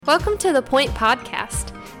Welcome to The Point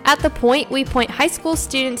Podcast. At The Point, we point high school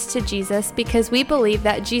students to Jesus because we believe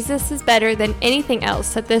that Jesus is better than anything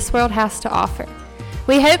else that this world has to offer.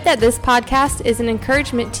 We hope that this podcast is an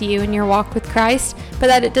encouragement to you in your walk with Christ, but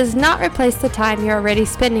that it does not replace the time you're already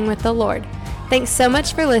spending with the Lord. Thanks so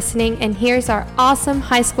much for listening, and here's our awesome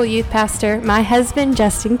high school youth pastor, my husband,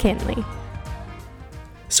 Justin Kinley.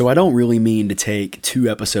 So I don't really mean to take two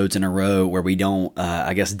episodes in a row where we don't,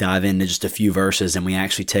 dive into just a few verses and we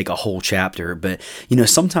actually take a whole chapter. But,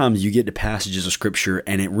 sometimes you get to passages of scripture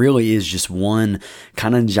and it really is just one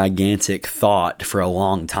kind of gigantic thought for a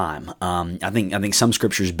long time. I think some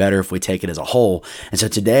scripture is better if we take it as a whole. And so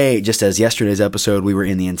today, just as yesterday's episode, we were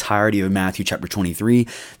in the entirety of Matthew chapter 23.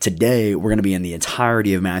 Today, we're going to be in the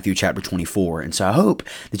entirety of Matthew chapter 24. And so I hope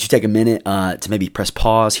that you take a minute to maybe press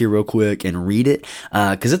pause here real quick and read it.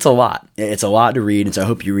 Because it's a lot. It's a lot to read, and so I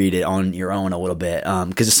hope you read it on your own a little bit.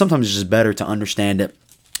 Because sometimes it's just better to understand it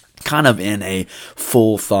kind of in a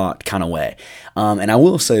full thought kind of way. And I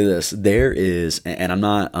will say this, there is, and I'm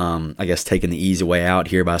not, taking the easy way out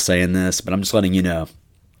here by saying this, but I'm just letting you know,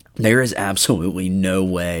 there is absolutely no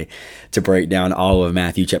way to break down all of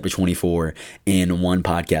Matthew chapter 24 in one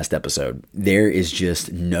podcast episode. There is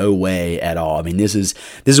just no way at all. I mean, this is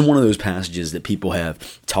one of those passages that people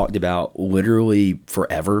have talked about literally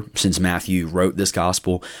forever since Matthew wrote this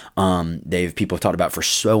gospel. People have talked about it for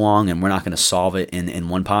so long, and we're not going to solve it in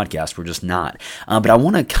one podcast. We're just not. But I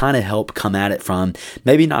want to kind of help come at it from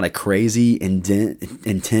maybe not a crazy,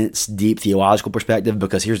 intense, deep theological perspective,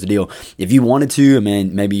 because here's the deal. If you wanted to,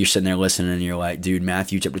 maybe you're sitting there listening and you're like, dude,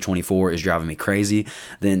 Matthew chapter 24 is driving me crazy,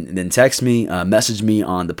 then text me, message me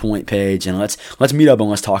on the Point page, and let's meet up and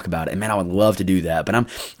let's talk about it. And man, I would love to do that. But I'm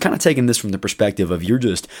kind of taking this from the perspective of you're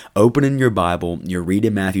just opening your Bible, you're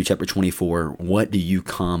reading Matthew chapter 24. What do you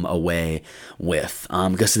come away with?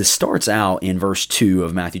 Because this starts out in verse 2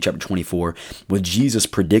 of Matthew chapter 24 with Jesus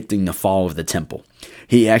predicting the fall of the temple.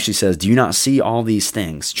 He actually says, "Do you not see all these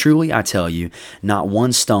things? Truly I tell you, not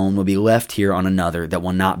one stone will be left here on another that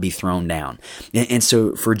will not be thrown down." And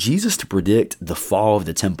so for Jesus to predict the fall of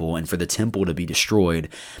the temple and for the temple to be destroyed,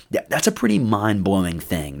 that's a pretty mind-blowing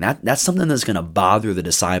thing. That's something that's going to bother the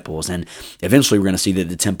disciples. And eventually we're going to see that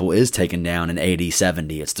the temple is taken down in AD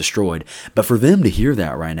 70. It's destroyed. But for them to hear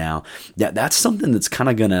that right now, that's something that's kind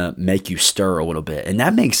of going to make you stir a little bit. And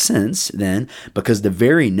that makes sense then, because the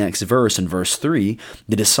very next verse, in verse 3,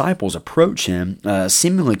 the disciples approach him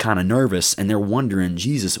seemingly kind of nervous, and they're wondering,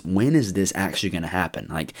 Jesus, when is this actually going to happen?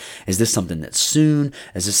 Like, is this something that's soon?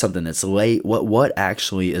 Is this something that's late? What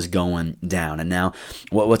actually is going down? And now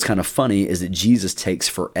what's kind of funny is that Jesus takes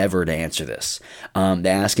forever to answer this. They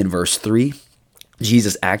ask in verse 3.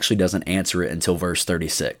 Jesus actually doesn't answer it until verse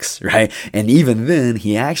 36, right? And even then,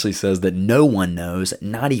 he actually says that no one knows,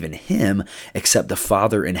 not even him, except the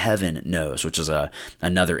Father in heaven knows, which is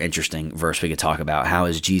another interesting verse we could talk about. How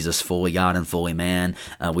is Jesus fully God and fully man?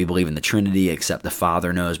 We believe in the Trinity, except the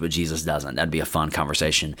Father knows, but Jesus doesn't. That'd be a fun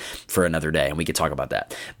conversation for another day, and we could talk about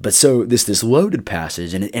that. But so this loaded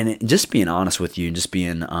passage, and just being honest with you, and just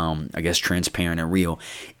being, transparent and real,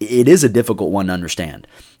 it is a difficult one to understand.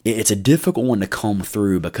 It's a difficult one to comb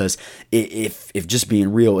through, because if just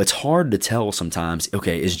being real, it's hard to tell sometimes,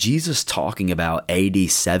 okay, is Jesus talking about AD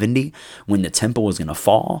 70 when the temple is going to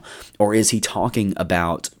fall, or is he talking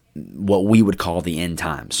about what we would call the end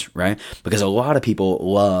times, right? Because a lot of people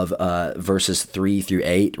love verses 3 through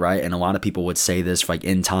 8, right? And a lot of people would say this for like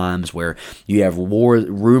end times, where you have war,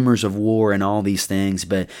 rumors of war and all these things.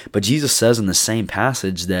 But Jesus says in the same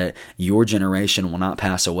passage that your generation will not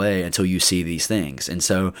pass away until you see these things. And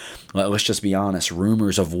so let's just be honest,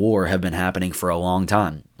 rumors of war have been happening for a long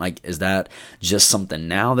time. Like, is that just something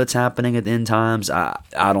now that's happening at the end times? I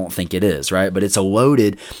don't think it is, right? But it's a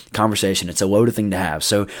loaded conversation. It's a loaded thing to have.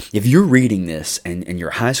 So if you're reading this and you're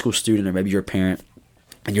a high school student, or maybe you're a parent,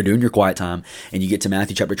 and you're doing your quiet time, and you get to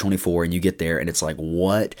Matthew chapter 24, and you get there, and it's like,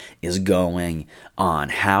 what is going on?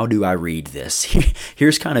 How do I read this?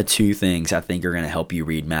 Here's kind of two things I think are going to help you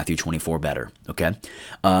read Matthew 24 better, okay?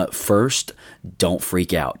 First, don't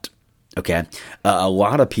freak out. Okay, a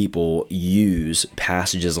lot of people use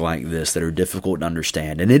passages like this that are difficult to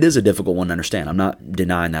understand, and it is a difficult one to understand. I'm not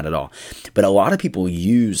denying that at all. But a lot of people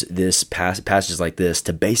use this passages like this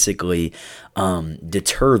to basically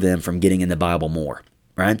deter them from getting in the Bible more.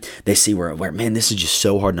 Right? They see where, man, this is just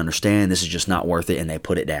so hard to understand. This is just not worth it, and they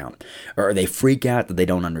put it down. Or they freak out that they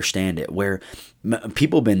don't understand it. Where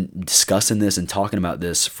People have been discussing this and talking about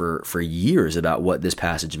this for years about what this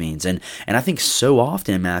passage means. And I think so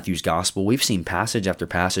often in Matthew's gospel, we've seen passage after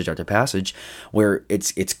passage after passage where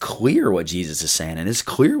it's clear what Jesus is saying and it's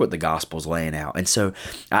clear what the gospel's laying out. And so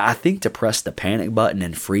I think to press the panic button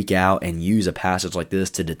and freak out and use a passage like this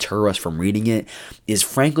to deter us from reading it is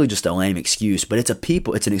frankly just a lame excuse. But it's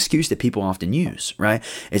an excuse that people often use, right?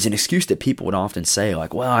 It's an excuse that people would often say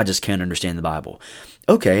like, well, I just can't understand the Bible.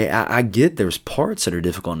 Okay, I get there's parts that are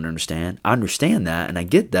difficult to understand. I understand that and I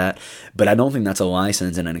get that, but I don't think that's a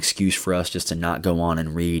license and an excuse for us just to not go on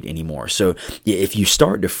and read anymore. So if you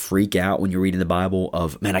start to freak out when you're reading the Bible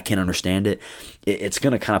of, man, I can't understand it, it's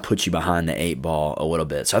going to kind of put you behind the 8 ball a little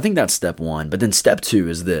bit. So I think that's step 1. But then step 2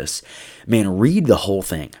 is this, man, read the whole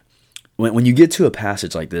thing. When you get to a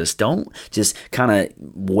passage like this, don't just kind of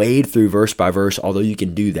wade through verse by verse, although you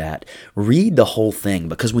can do that. Read the whole thing,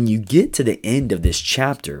 because when you get to the end of this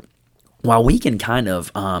chapter, while we can kind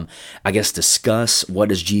of, discuss what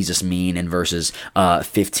does Jesus mean in verses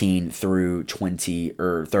 15 through 20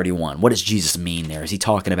 or 31. What does Jesus mean there? Is he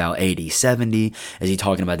talking about AD 70? Is he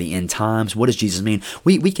talking about the end times? What does Jesus mean?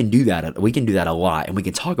 We can do that. We can do that a lot, and we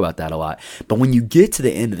can talk about that a lot. But when you get to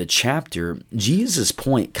the end of the chapter, Jesus'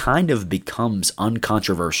 point kind of becomes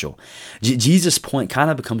uncontroversial. Jesus' point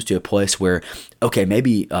kind of becomes to a place where, okay,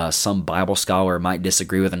 maybe some Bible scholar might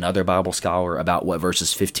disagree with another Bible scholar about what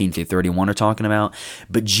verses 15 through 31 are talking about,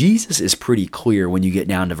 but Jesus is pretty clear when you get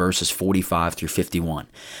down to verses 45 through 51.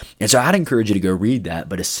 And so I'd encourage you to go read that,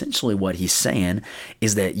 but essentially what he's saying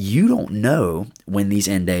is that you don't know when these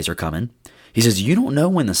end days are coming. He says, you don't know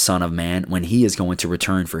when the Son of Man, when he is going to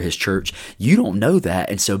return for his church. You don't know that.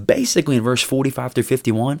 And so basically in verse 45 through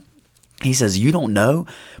 51, he says, you don't know,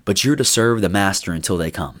 but you're to serve the master until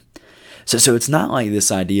they come. So it's not like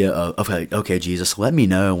this idea of okay, Jesus, let me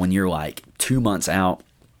know when you're like 2 months out.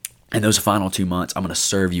 And those final 2 months, I'm going to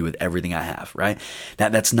serve you with everything I have, right?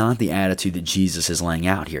 That's not the attitude that Jesus is laying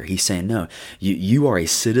out here. He's saying, no, you are a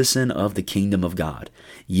citizen of the kingdom of God.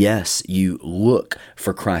 Yes, you look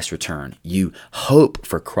for Christ's return. You hope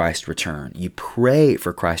for Christ's return. You pray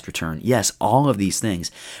for Christ's return. Yes, all of these things.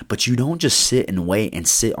 But you don't just sit and wait and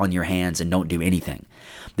sit on your hands and don't do anything.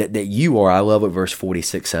 That you are, I love what verse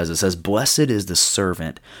 46 says. It says, blessed is the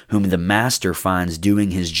servant whom the master finds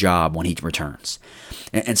doing his job when he returns.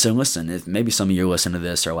 And so listen, if maybe some of you listening to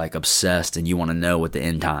this are like obsessed and you want to know what the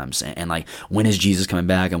end times and like when is Jesus coming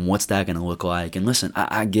back and what's that going to look like. And listen,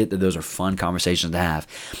 I get that those are fun conversations to have.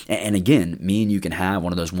 And again, me and you can have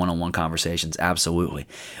one of those one-on-one conversations, absolutely.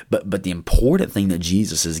 But the important thing that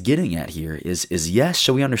Jesus is getting at here is yes,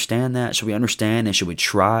 should we understand that? Should we understand and should we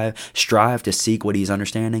strive to seek what he's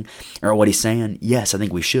understanding or what he's saying? Yes, I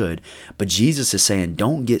think we should. But Jesus is saying,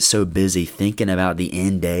 don't get so busy thinking about the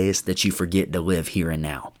end days that you forget to live here and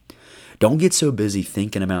now. Don't get so busy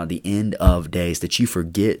thinking about the end of days that you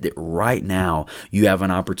forget that right now you have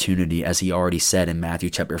an opportunity, as he already said in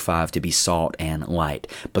Matthew chapter 5, to be salt and light.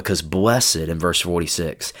 Because blessed, in verse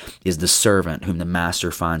 46, is the servant whom the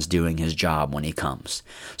master finds doing his job when he comes.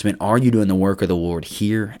 So, are you doing the work of the Lord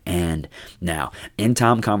here and now? End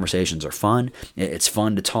time conversations are fun. It's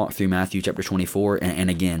fun to talk through Matthew chapter 24.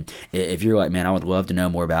 And again, if you're like, man, I would love to know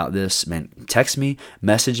more about this, man, text me,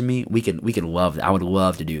 message me. We could love that. I would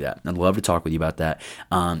love to do that. I'd love to talk with you about that,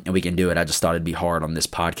 and we can do it. I just thought it'd be hard on this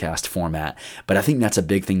podcast format, but I think that's a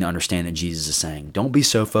big thing to understand that Jesus is saying. Don't be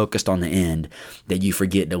so focused on the end that you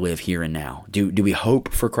forget to live here and now. Do we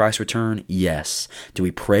hope for Christ's return? Yes. Do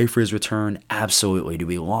we pray for his return? Absolutely. Do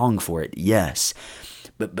we long for it? Yes.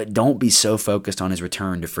 But don't be so focused on his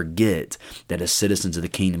return to forget that as citizens of the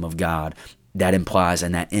kingdom of God, that implies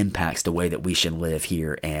and that impacts the way that we should live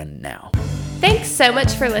here and now. Thanks so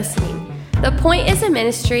much for listening. The Point is a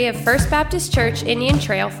ministry of First Baptist Church Indian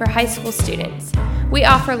Trail for high school students. We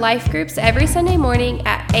offer life groups every Sunday morning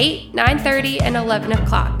at 8, 9:30, and 11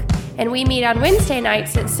 o'clock, and we meet on Wednesday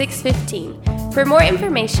nights at 6:15. For more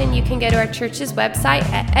information, you can go to our church's website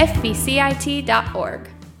at fbcit.org.